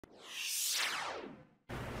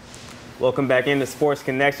Welcome back into Sports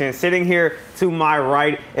Connection. Sitting here to my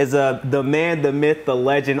right is the man, the myth, the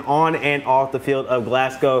legend on and off the field of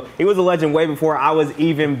Glasgow. He was a legend way before I was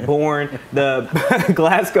even born. The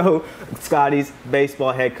Glasgow Scotties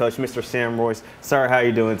baseball head coach, Mr. Sam Royse. Sir, how are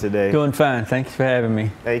you doing today? Doing fine. Thanks for having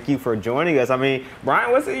me. Thank you for joining us. I mean,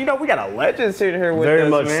 Brian, we got a legend sitting here with us, Very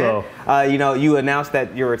much man. so. You announced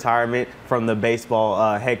that your retirement from the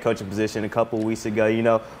baseball head coaching position a couple weeks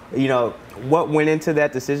ago. What went into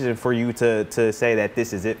that decision for you to say that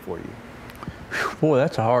this is it for you? Boy,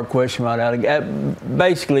 that's a hard question right out of the gate.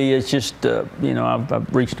 Basically, it's just,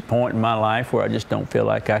 I've reached a point in my life where I just don't feel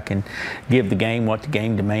like I can give the game what the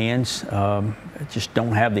game demands. I just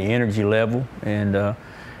don't have the energy level. And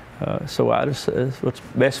so what's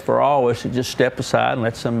best for all is to just step aside and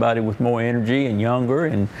let somebody with more energy and younger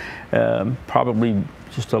and probably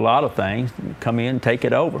just a lot of things come in and take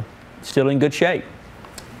it over. Still in good shape.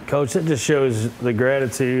 Coach, it just shows the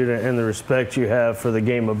gratitude and the respect you have for the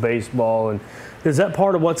game of baseball. And is that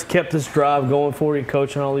part of what's kept this drive going for you,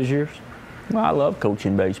 coaching all these years? Well, I love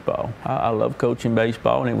coaching baseball. I love coaching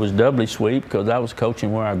baseball, and it was doubly sweet because I was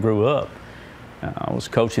coaching where I grew up. I was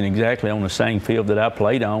coaching exactly on the same field that I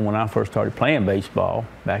played on when I first started playing baseball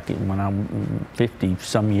back when I'm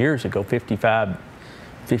 50-some years ago, 55,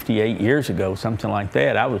 58 years ago, something like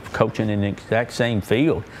that. I was coaching in the exact same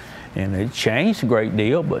field. And it changed a great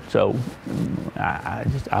deal, but so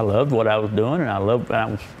I loved what I was doing, and I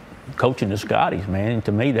was coaching the Scotties, man. And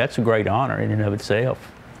to me, that's a great honor in and of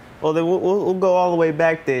itself. Well, then we'll go all the way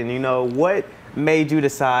back then. What made you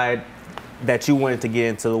decide that you wanted to get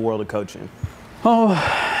into the world of coaching? Oh,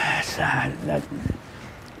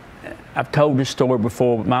 I've told this story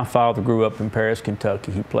before, but my father grew up in Paris,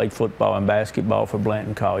 Kentucky. He played football and basketball for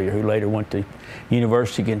Blanton Collier, who later went to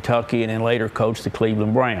University of Kentucky and then later coached the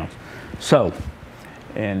Cleveland Browns.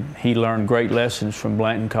 And he learned great lessons from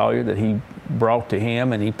Blanton Collier that he brought to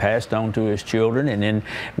him and he passed on to his children. And then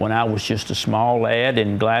when I was just a small lad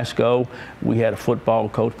in Glasgow, we had a football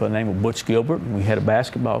coach by the name of Butch Gilbert, and we had a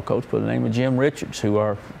basketball coach by the name of Jim Richards,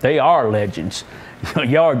 they are legends.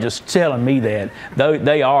 Y'all are just telling me that.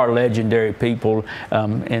 They are legendary people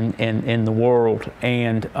in the world.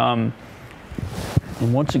 And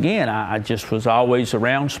once again, I just was always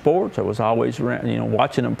around sports. I was always around,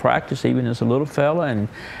 watching them practice, even as a little fella. And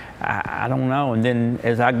I don't know. And then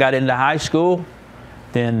as I got into high school,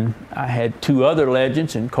 then I had two other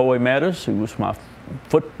legends, in Coy Meadows, who was my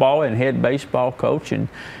football and head baseball coach, and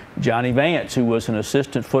Johnny Vance, who was an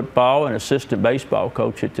assistant football and assistant baseball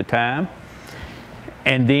coach at the time.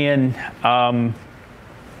 And then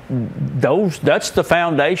that's the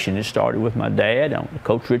foundation. It started with my dad,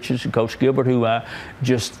 Coach Richards and Coach Gilbert, who I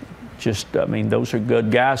those are good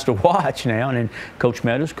guys to watch now. And then Coach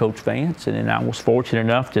Meadows, Coach Vance, and then I was fortunate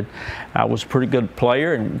enough that I was a pretty good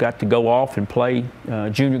player and got to go off and play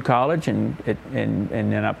junior college, and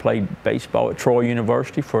then I played baseball at Troy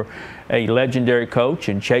University for a legendary coach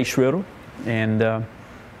in Chase Riddle, and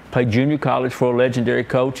played junior college for a legendary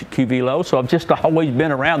coach at QV Low. So I've just always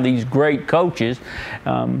been around these great coaches,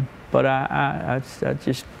 but I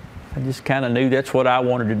just kind of knew that's what I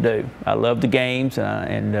wanted to do. I love the games,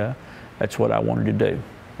 and that's what I wanted to do.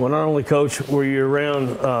 Well, not only, Coach, were you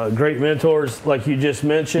around great mentors like you just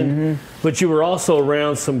mentioned, but you were also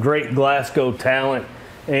around some great Glasgow talent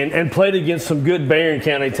and played against some good Barron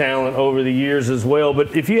County talent over the years as well.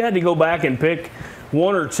 But if you had to go back and pick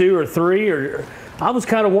one or two or three, I was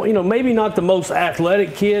kind of, maybe not the most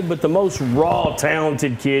athletic kid, but the most raw,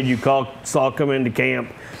 talented kid you saw come into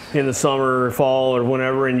camp in the summer or fall or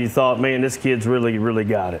whenever, and you thought, man, this kid's really, really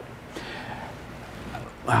got it.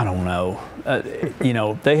 I don't know.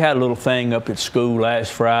 They had a little thing up at school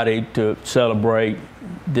last Friday to celebrate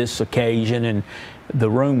this occasion, and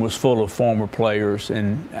the room was full of former players,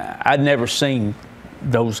 and I'd never seen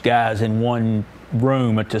those guys in one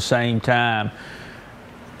room at the same time.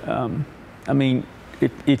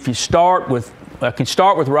 If you start with, I can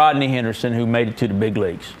start with Rodney Henderson, who made it to the big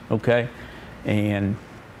leagues, okay? And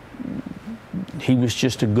he was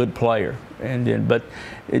just a good player. But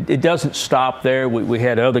it doesn't stop there. We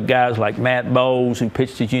had other guys like Matt Bowles, who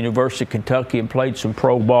pitched at University of Kentucky and played some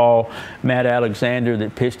pro ball, Matt Alexander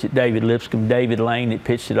that pitched at David Lipscomb, David Lane that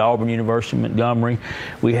pitched at Auburn University Montgomery.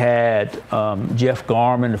 We had Jeff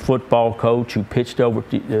Garman, the football coach, who pitched over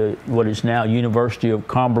at what is now University of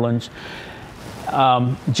Cumberland's.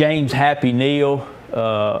 James Happy Neal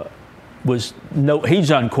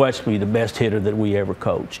he's unquestionably the best hitter that we ever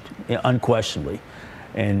coached, unquestionably.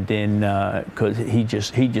 And then because he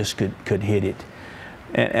just could hit it.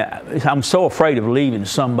 and I'm so afraid of leaving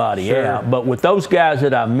somebody out. But with those guys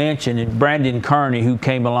that I mentioned, and Brandon Kearney, who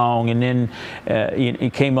came along, and then he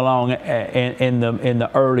came along in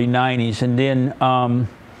the early '90s, and then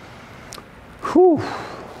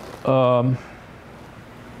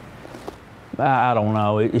I don't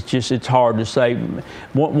know. It's hard to say.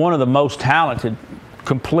 One of the most talented,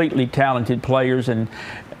 completely talented players, and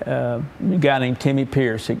a guy named Timmy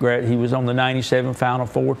Pierce. He was on the '97 Final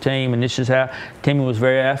Four team, and this is how Timmy was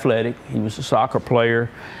very athletic. He was a soccer player,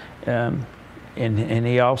 and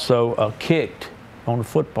he also kicked on the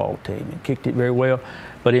football team. He kicked it very well.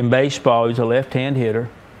 But in baseball, he was a left-hand hitter,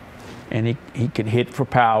 and he could hit for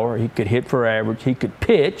power. He could hit for average. He could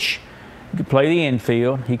pitch. He could play the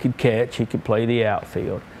infield. He could catch. He could play the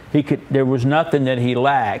outfield. There was nothing that he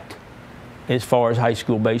lacked as far as high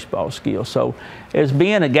school baseball skills. So as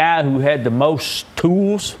being a guy who had the most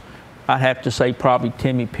tools, I'd have to say probably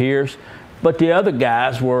Timmy Pierce. But the other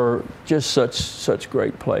guys were just such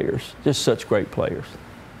great players, just such great players.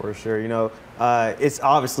 For sure. You know, it's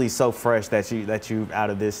obviously so fresh that you out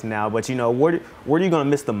of this now. But, you know, what are you going to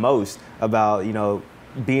miss the most about, you know,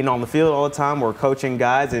 being on the field all the time, or coaching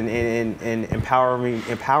guys and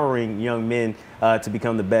empowering young men to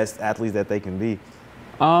become the best athletes that they can be?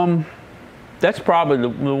 That's probably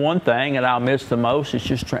the one thing that I'll miss the most.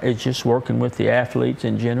 It's just working with the athletes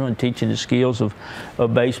in general and teaching the skills of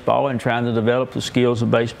baseball and trying to develop the skills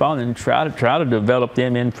of baseball and try to develop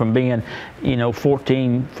them in from being, you know,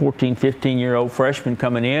 14, 15-year-old freshmen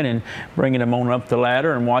coming in and bringing them on up the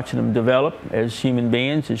ladder and watching them develop as human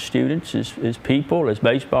beings, as students, as people, as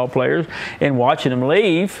baseball players, and watching them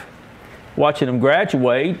leave, watching them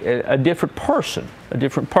graduate a different person,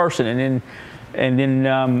 and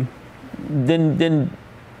then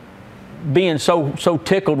being so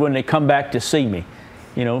tickled when they come back to see me.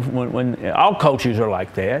 You know, when all coaches are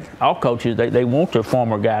like that. All coaches, they want their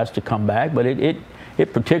former guys to come back, but it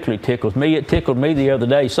particularly tickles me. It tickled me the other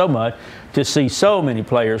day so much to see so many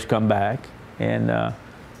players come back, and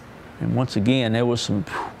once again there was some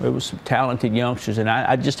talented youngsters, and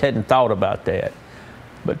I just hadn't thought about that.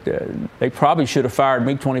 But they probably should have fired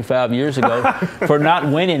me 25 years ago for not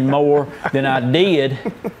winning more than I did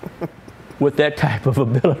with that type of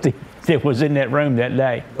ability that was in that room that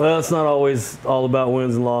day. Well, it's not always all about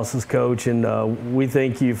wins and losses, Coach, and we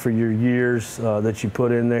thank you for your years that you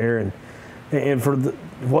put in there and for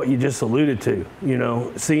what you just alluded to, you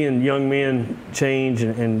know, seeing young men change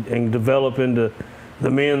and develop into the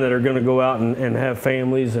men that are going to go out and have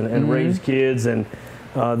families and raise kids, and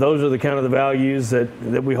those are the kind of the values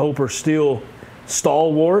that we hope are still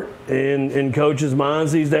stalwart in coaches'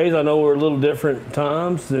 minds these days. I know we're a little different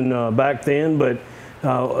times than back then, but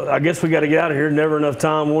I guess we got to get out of here. Never enough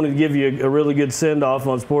time. I wanted to give you a really good send-off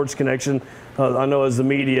on Sports Connection. I know as the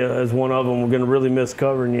media, as one of them, we're going to really miss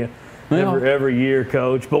covering you every year,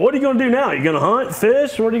 Coach. But what are you going to do now? You going to hunt,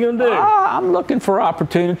 fish? What are you going to do? I'm looking for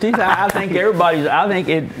opportunities. I think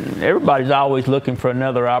everybody's always looking for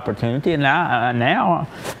another opportunity, and now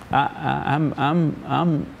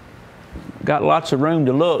I'm got lots of room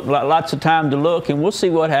to look, lots of time to look, and we'll see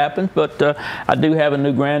what happens. But I do have a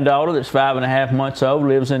new granddaughter that's 5.5 months old,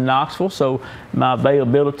 lives in Knoxville, so my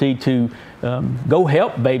availability to go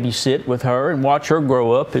help babysit with her and watch her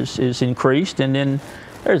grow up is increased. And then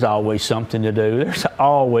there's always something to do. There's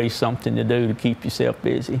always something to do to keep yourself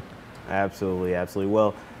busy. Absolutely, absolutely.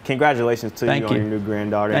 Well, congratulations to you on your new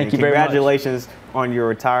granddaughter. Thank you very much. Congratulations on your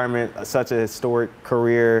retirement. Such a storied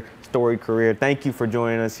career. Thank you for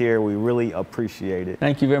joining us here. We really appreciate it.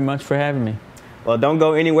 Thank you very much for having me. Well, don't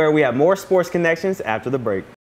go anywhere. We have more Sports Connections after the break.